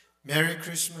Merry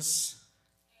Christmas.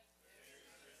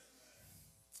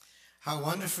 How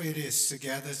wonderful it is to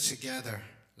gather together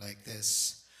like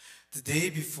this, the day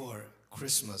before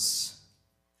Christmas.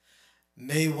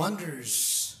 May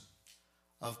wonders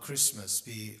of Christmas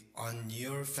be on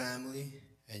your family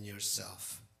and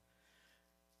yourself.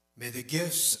 May the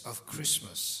gifts of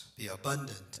Christmas be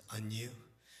abundant on you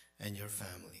and your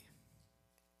family.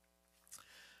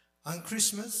 On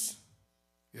Christmas,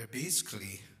 you're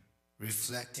basically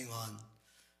reflecting on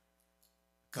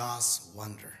God's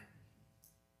wonder.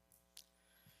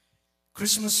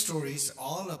 Christmas story is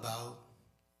all about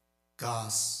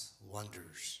God's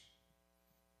wonders.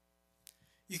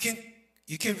 You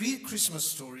can read Christmas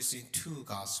stories in two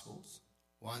Gospels,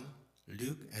 one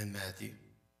Luke and Matthew.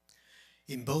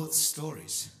 In both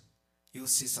stories, you'll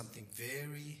see something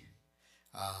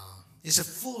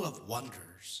it's full of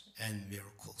wonders and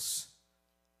miracles.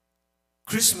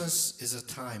 Christmas is a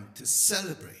time to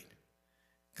celebrate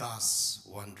God's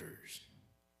wonders.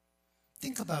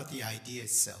 Think about the idea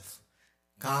itself.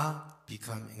 God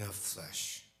becoming a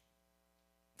flesh.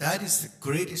 That is the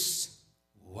greatest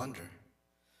wonder.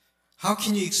 How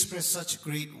can you express such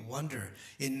great wonder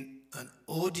in an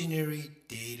ordinary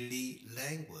daily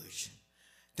language?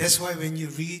 That's why when you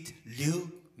read Luke,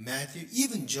 Matthew,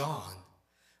 even John,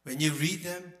 when you read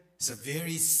them, it's a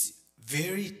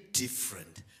very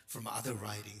different from other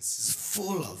writings. It's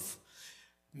full of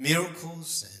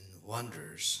miracles and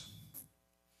wonders.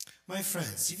 My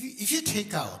friends, if you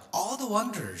take out all the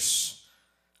wonders,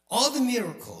 all the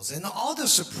miracles, and all the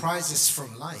surprises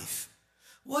from life,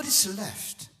 what is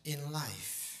left in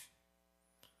life?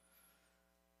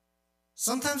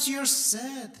 Sometimes you're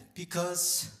sad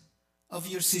because of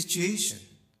your situation.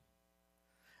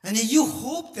 And you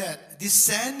hope that this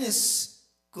sadness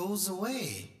goes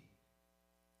away.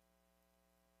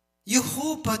 You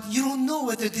hope, but you don't know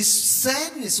whether this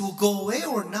sadness will go away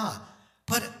or not.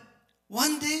 But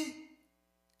one day,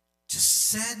 just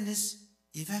sadness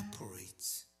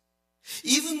evaporates.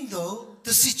 Even though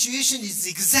the situation is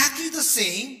exactly the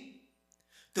same,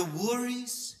 the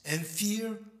worries and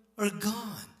fear are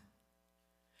gone.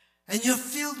 And you're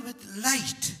filled with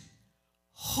light,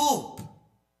 hope,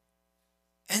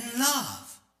 and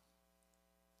love.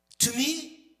 To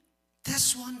me,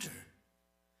 that's wonder.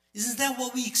 Isn't that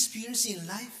what we experience in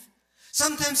life?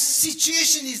 Sometimes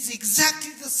situation is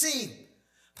exactly the same,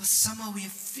 but somehow we are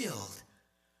filled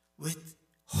with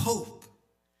hope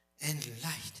and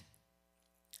light.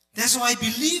 That's why I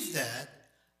believe that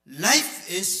life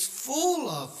is full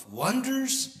of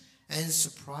wonders and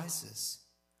surprises.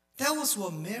 That was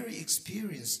what Mary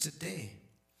experienced today.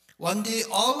 One day,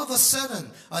 all of a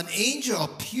sudden, an angel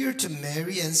appeared to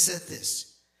Mary and said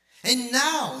this, "And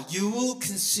now you will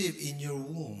conceive in your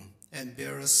womb and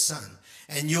bear a son,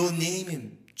 and you'll name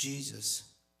him Jesus."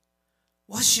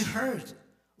 What she heard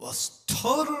was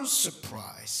total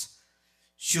surprise.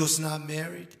 She was not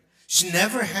married. She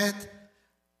never had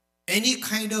any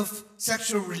kind of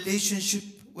sexual relationship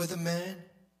with a man.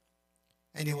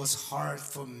 And it was hard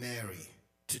for Mary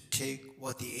to take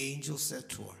what the angel said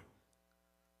to her.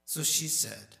 So she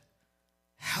said,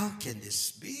 "How can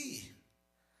this be?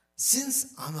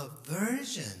 Since I'm a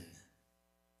virgin,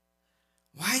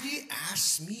 why do you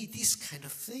ask me this kind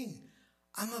of thing?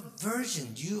 I'm a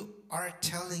virgin. You are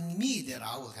telling me that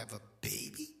I will have a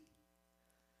baby?"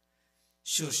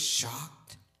 She was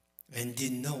shocked and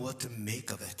didn't know what to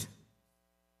make of it.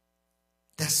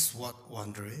 That's what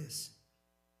wonder is.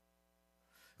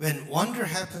 When wonder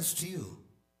happens to you,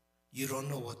 you don't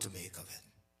know what to make of it.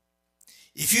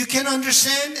 If you can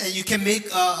understand and you can make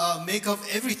of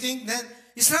everything, then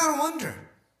it's not a wonder.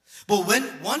 But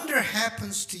when wonder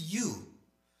happens to you,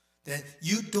 then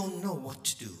you don't know what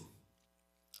to do.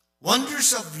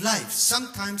 Wonders of life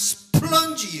sometimes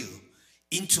plunge you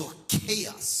into a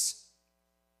chaos.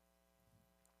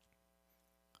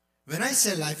 When I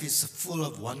say life is full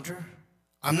of wonder,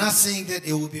 I'm not saying that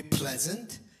it will be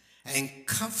pleasant and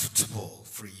comfortable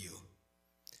for you.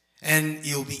 And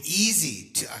it will be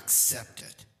easy to accept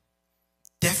it.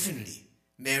 Definitely,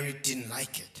 Mary didn't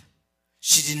like it.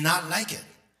 She did not like it.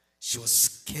 She was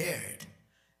scared.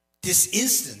 This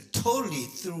incident totally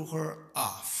threw her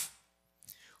off.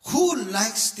 Who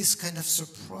likes this kind of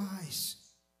surprise?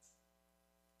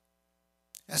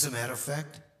 As a matter of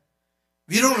fact,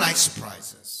 we don't like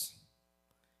surprises.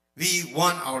 We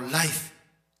want our life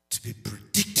to be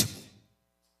predictable.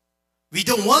 We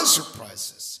don't want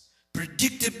surprises.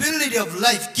 Predictability of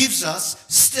life gives us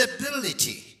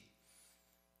stability.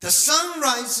 The sun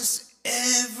rises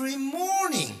every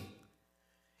morning.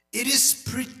 It is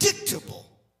predictable.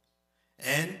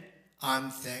 And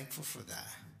I'm thankful for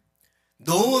that.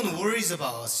 No one worries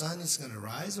about the sun is going to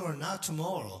rise or not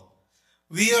tomorrow.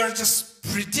 We are just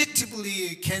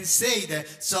predictably can say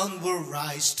that sun will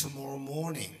rise tomorrow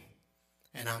morning.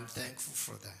 And I'm thankful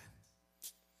for that.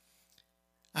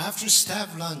 After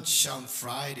staff lunch on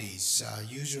Fridays,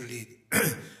 usually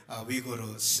we go to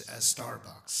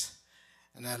Starbucks.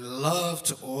 And I love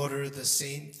to order the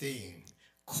same thing,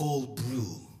 cold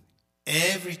brew.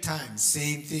 Every time,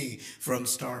 same thing from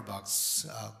Starbucks,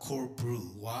 cold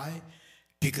brew. Why?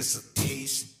 Because the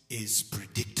taste is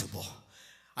predictable.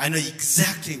 I know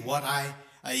exactly what I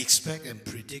expect and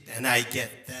predict, and I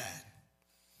get that.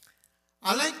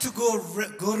 I like to go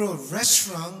to a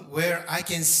restaurant where I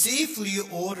can safely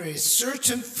order a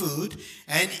certain food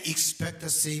and expect the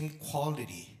same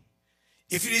quality.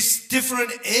 If it is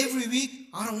different every week,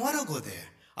 I don't want to go there.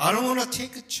 I don't want to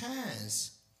take a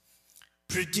chance.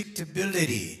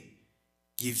 Predictability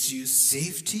gives you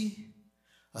safety,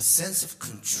 a sense of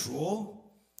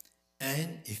control,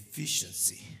 and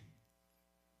efficiency.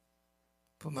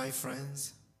 But my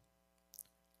friends,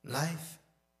 life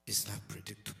is not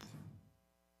predictable.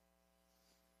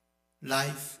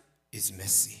 Life is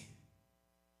messy.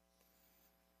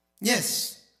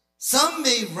 Yes, sun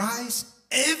may rise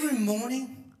every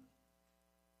morning,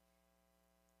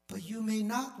 but you may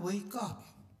not wake up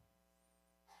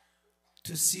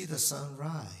to see the sun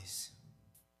rise.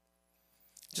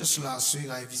 Just last week,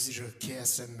 I visited a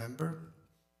KSM member.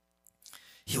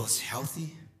 He was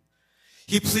healthy.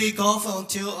 He played golf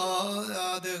until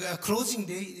the closing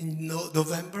day in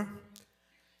November.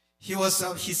 He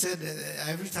said,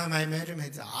 every time I met him,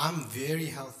 he said, I'm very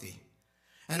healthy.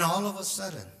 And all of a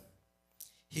sudden,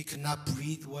 he could not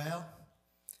breathe well,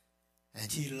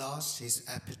 and he lost his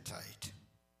appetite.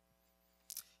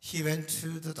 He went to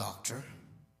the doctor,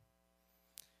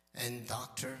 and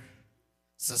doctor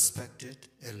suspected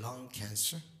a lung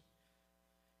cancer.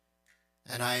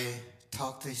 And I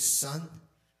talked to his son.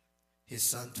 His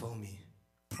son told me,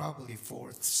 probably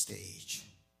 4th stage.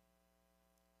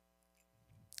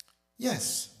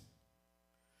 Yes,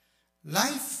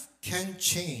 life can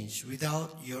change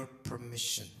without your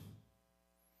permission.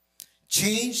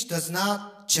 Change does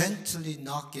not gently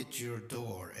knock at your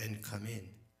door and come in.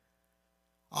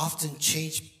 Often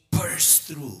change bursts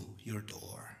through your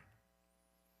door.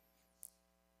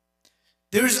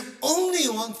 There is only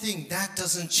one thing that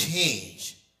doesn't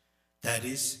change. That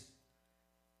is,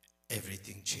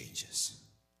 everything changes.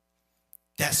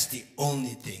 That's the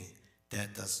only thing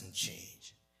that doesn't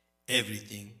change.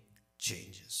 Everything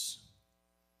changes.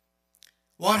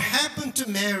 What happened to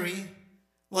Mary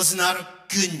was not a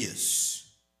good news.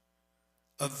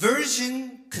 A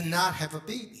virgin could not have a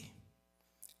baby.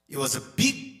 It was a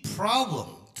big problem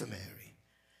to Mary.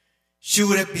 She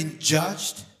would have been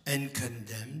judged and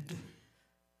condemned.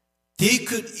 They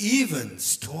could even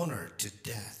stone her to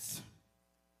death.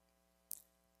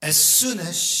 As soon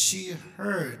as she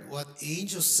heard what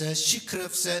angel said, she could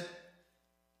have said,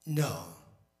 no,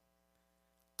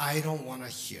 I don't want to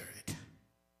hear it.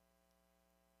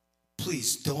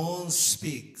 Please don't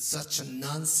speak such a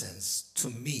nonsense to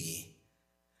me.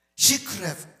 She could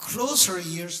have closed her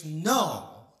ears. No,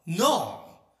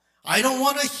 I don't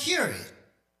want to hear it.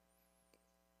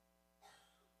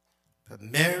 But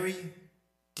Mary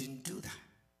didn't do that.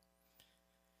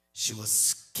 She was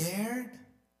scared,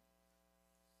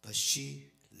 but she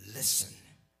listened.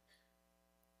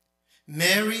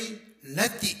 Mary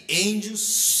let the angel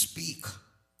speak.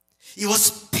 It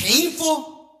was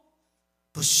painful,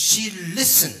 but she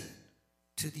listened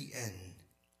to the end.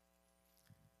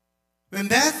 When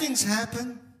bad things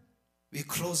happen, we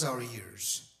close our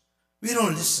ears. We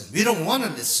don't listen. We don't want to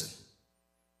listen.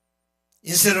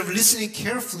 Instead of listening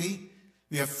carefully,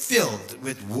 we are filled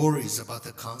with worries about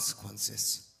the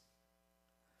consequences.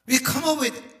 We come up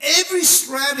with every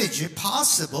strategy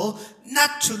possible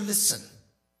not to listen.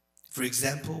 For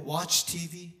example, watch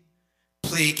TV,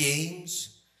 play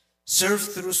games,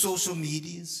 surf through social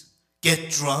medias, get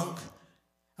drunk,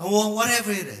 and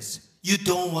whatever it is. You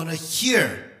don't want to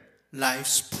hear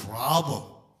life's problem.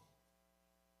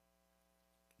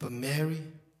 But Mary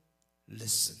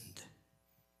listened.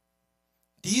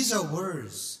 These are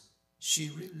words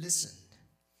she listened.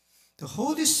 The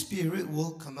Holy Spirit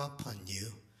will come upon you,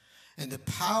 and the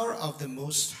power of the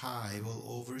Most High will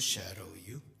overshadow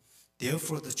you.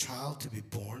 Therefore, the child to be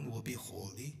born will be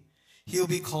holy. He will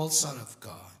be called Son of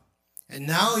God. And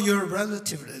now your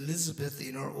relative Elizabeth,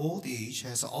 in her old age,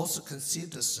 has also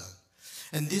conceived a son.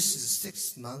 And this is the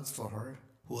 6th month for her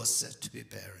who was said to be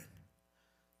barren.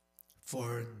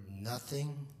 For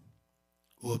nothing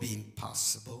will be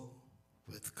impossible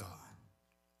with God.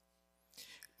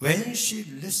 When she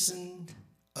listened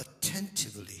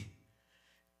attentively,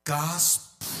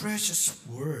 God's precious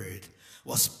word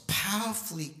was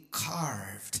powerfully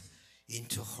carved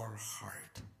into her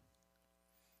heart.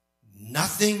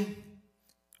 Nothing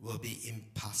will be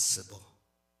impossible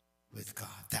with God.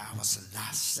 That was the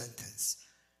last sentence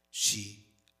she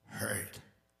heard.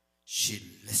 She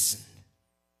listened.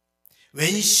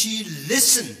 When she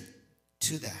listened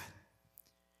to that,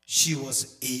 she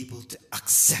was able to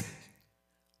accept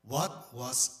what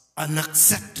was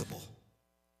unacceptable.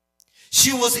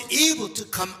 She was able to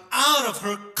come out of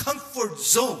her comfort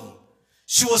zone.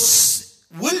 She was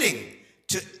willing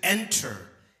to enter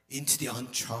into the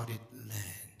uncharted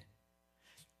land.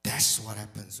 That's what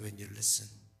happens when you listen.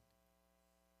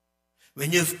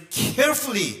 When you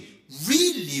carefully,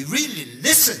 really, really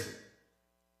listen,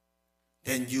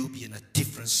 then you'll be in a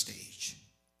different stage.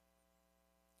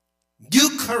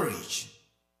 New courage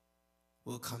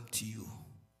will come to you.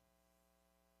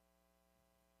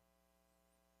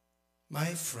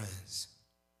 My friends,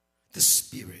 the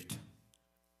Spirit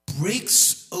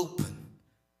breaks open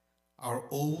our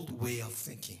old way of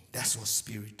thinking. That's what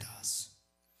Spirit does.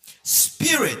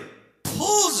 Spirit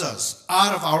pulls us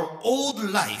out of our old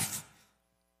life.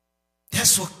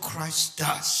 That's what Christ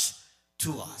does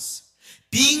to us.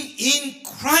 Being in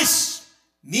Christ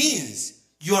means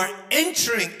you are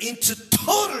entering into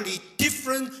totally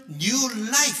different new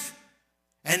life.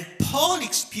 And Paul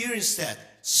experienced that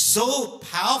so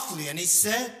powerfully, and he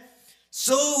said,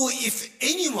 so if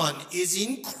anyone is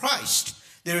in Christ,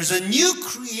 there is a new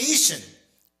creation.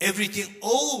 Everything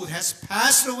old has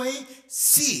passed away.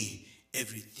 See,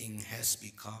 everything has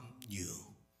become new.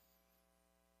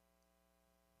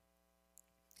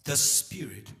 The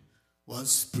Spirit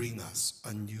wants to bring us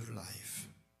a new life.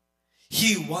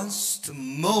 He wants to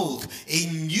mold a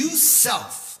new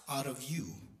self out of you.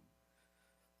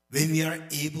 When we are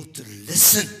able to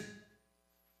listen,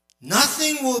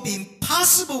 nothing will be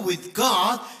impossible with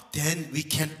God, then we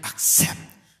can accept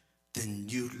the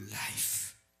new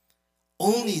life.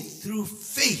 Only through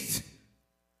faith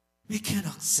we can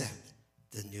accept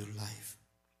the new life.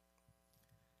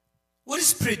 What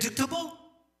is predictable?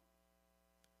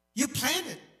 You plan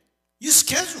it. You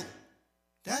schedule.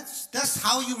 That's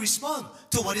how you respond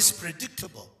to what is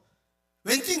predictable.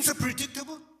 When things are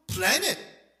predictable, plan it.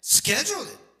 Schedule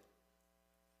it.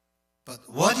 But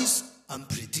what is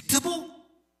unpredictable?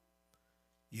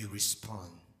 You respond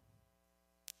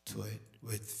to it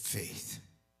with faith.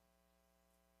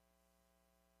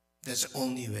 That's the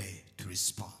only way to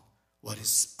respond. What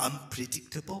is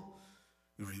unpredictable,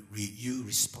 you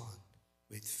respond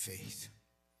with faith.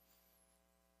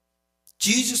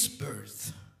 Jesus'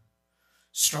 birth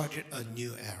started a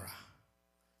new era.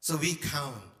 So we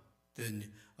count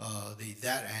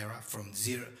that era from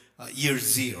year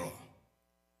zero.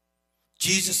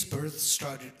 Jesus' birth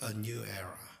started a new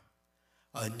era,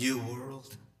 a new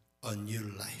world, a new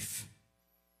life.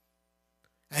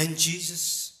 And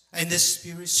Jesus and the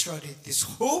Spirit started this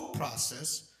whole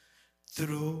process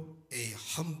through a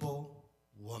humble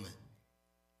woman.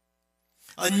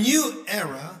 A new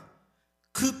era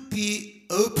could be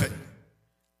opened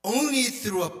only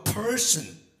through a person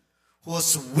who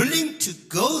was willing to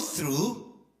go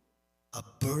through a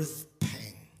birth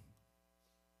pain.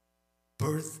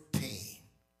 Birth pain.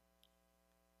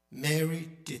 Mary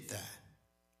did that.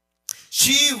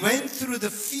 She went through the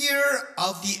fear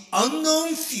of the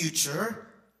unknown future,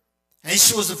 and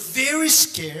she was very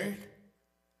scared.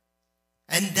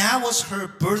 And that was her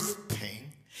birth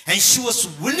pain. And she was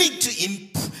willing to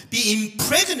be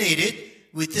impregnated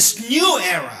with this new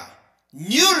era,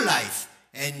 new life,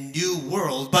 and new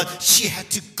world. But she had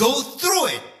to go through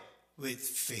it with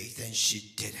faith, and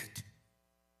she did it.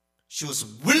 She was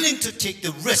willing to take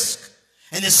the risk.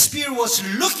 And the Spirit was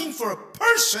looking for a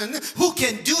person who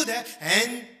can do that.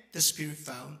 And the Spirit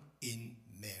found in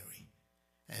Mary.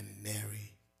 And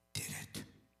Mary did it.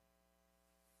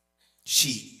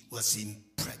 She was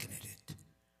impregnated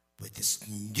with this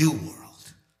new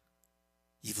world.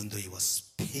 Even though it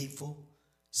was painful,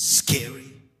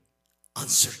 scary,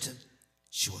 uncertain,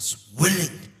 she was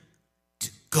willing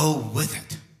to go with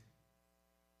it.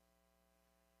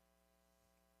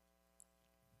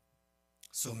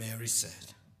 So Mary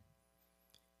said,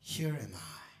 "Here am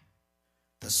I,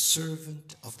 the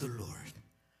servant of the Lord.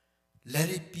 Let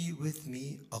it be with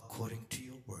me according to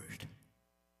your word."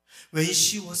 When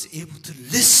she was able to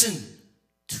listen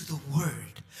to the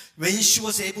word, when she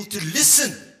was able to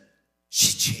listen,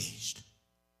 she changed.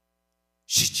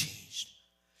 She changed.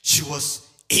 She was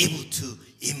able to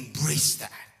embrace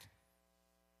that.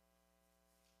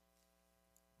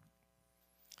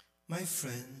 My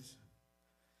friends,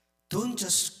 don't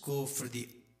just go for the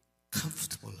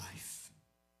comfortable life.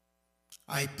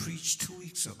 I preached 2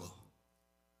 weeks ago.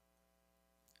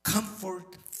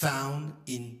 Comfort found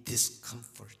in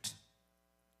discomfort.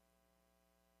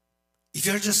 If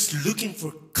you're just looking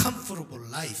for comfortable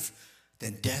life,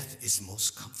 then death is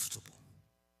most comfortable.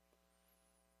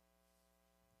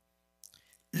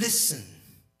 Listen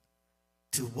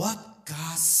to what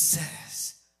God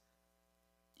says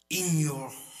in your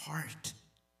heart,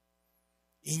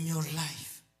 in your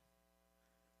life.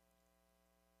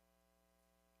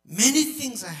 Many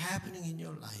things are happening in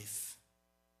your life.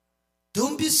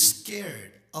 Don't be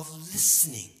scared of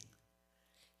listening.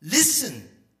 Listen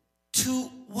to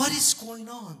what is going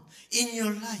on in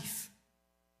your life.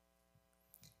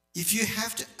 If you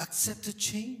have to accept a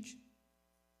change,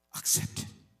 accept it.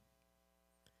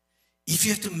 If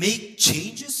you have to make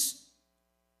changes,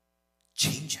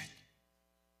 change it.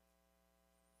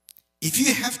 If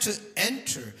you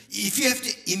have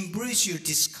to embrace your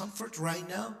discomfort right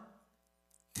now,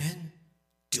 then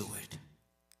do it.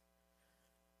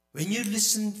 When you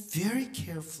listen very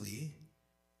carefully,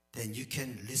 then you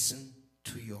can listen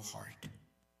to your heart.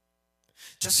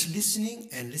 Just listening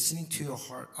and listening to your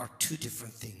heart are two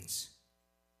different things.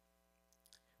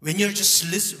 When you just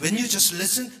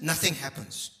listen, nothing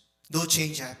happens. No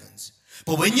change happens.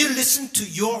 But when you listen to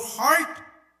your heart,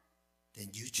 then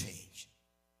you change.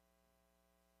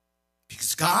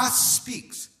 Because God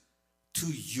speaks to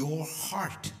your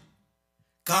heart.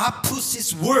 God puts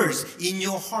His words in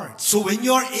your heart. So when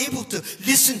you are able to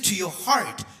listen to your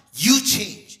heart, you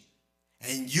change.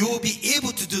 And you will be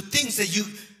able to do things that you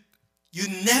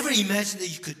never imagined that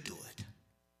you could do it.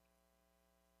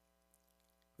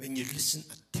 When you listen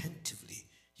attentively,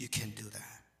 you can do that.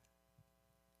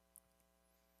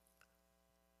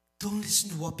 Don't listen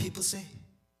to what people say.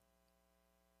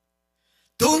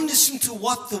 Don't listen to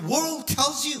what the world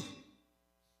tells you.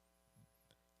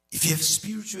 If you have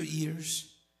spiritual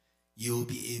ears, you'll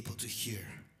be able to hear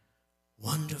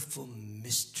wonderful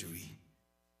mystery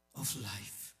of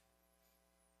life.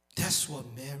 That's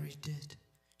what Mary did.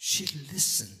 She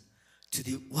listened to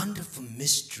the wonderful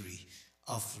mystery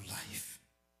of life.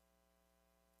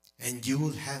 And you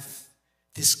will have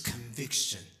this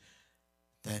conviction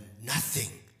that nothing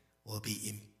will be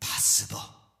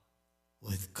impossible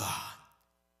with God.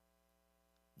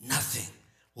 Nothing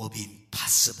will be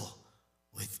impossible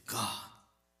with God.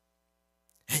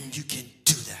 And you can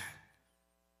do that.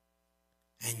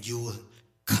 And you will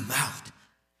come out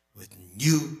with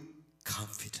new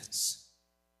confidence.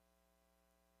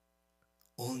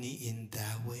 Only in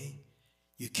that way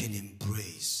you can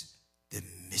embrace the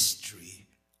mystery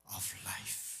of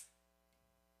life.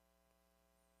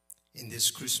 In this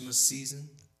Christmas season,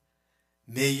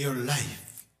 may your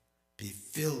life be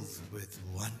filled with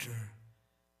wonder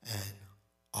and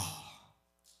awe.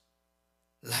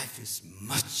 Life is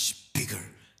much bigger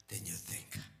than you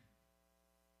think.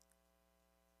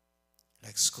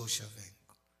 Like Scotiabank,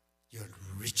 you're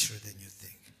richer than you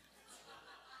think.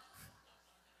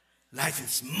 Life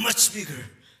is much bigger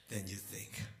than you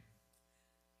think.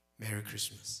 Merry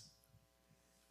Christmas.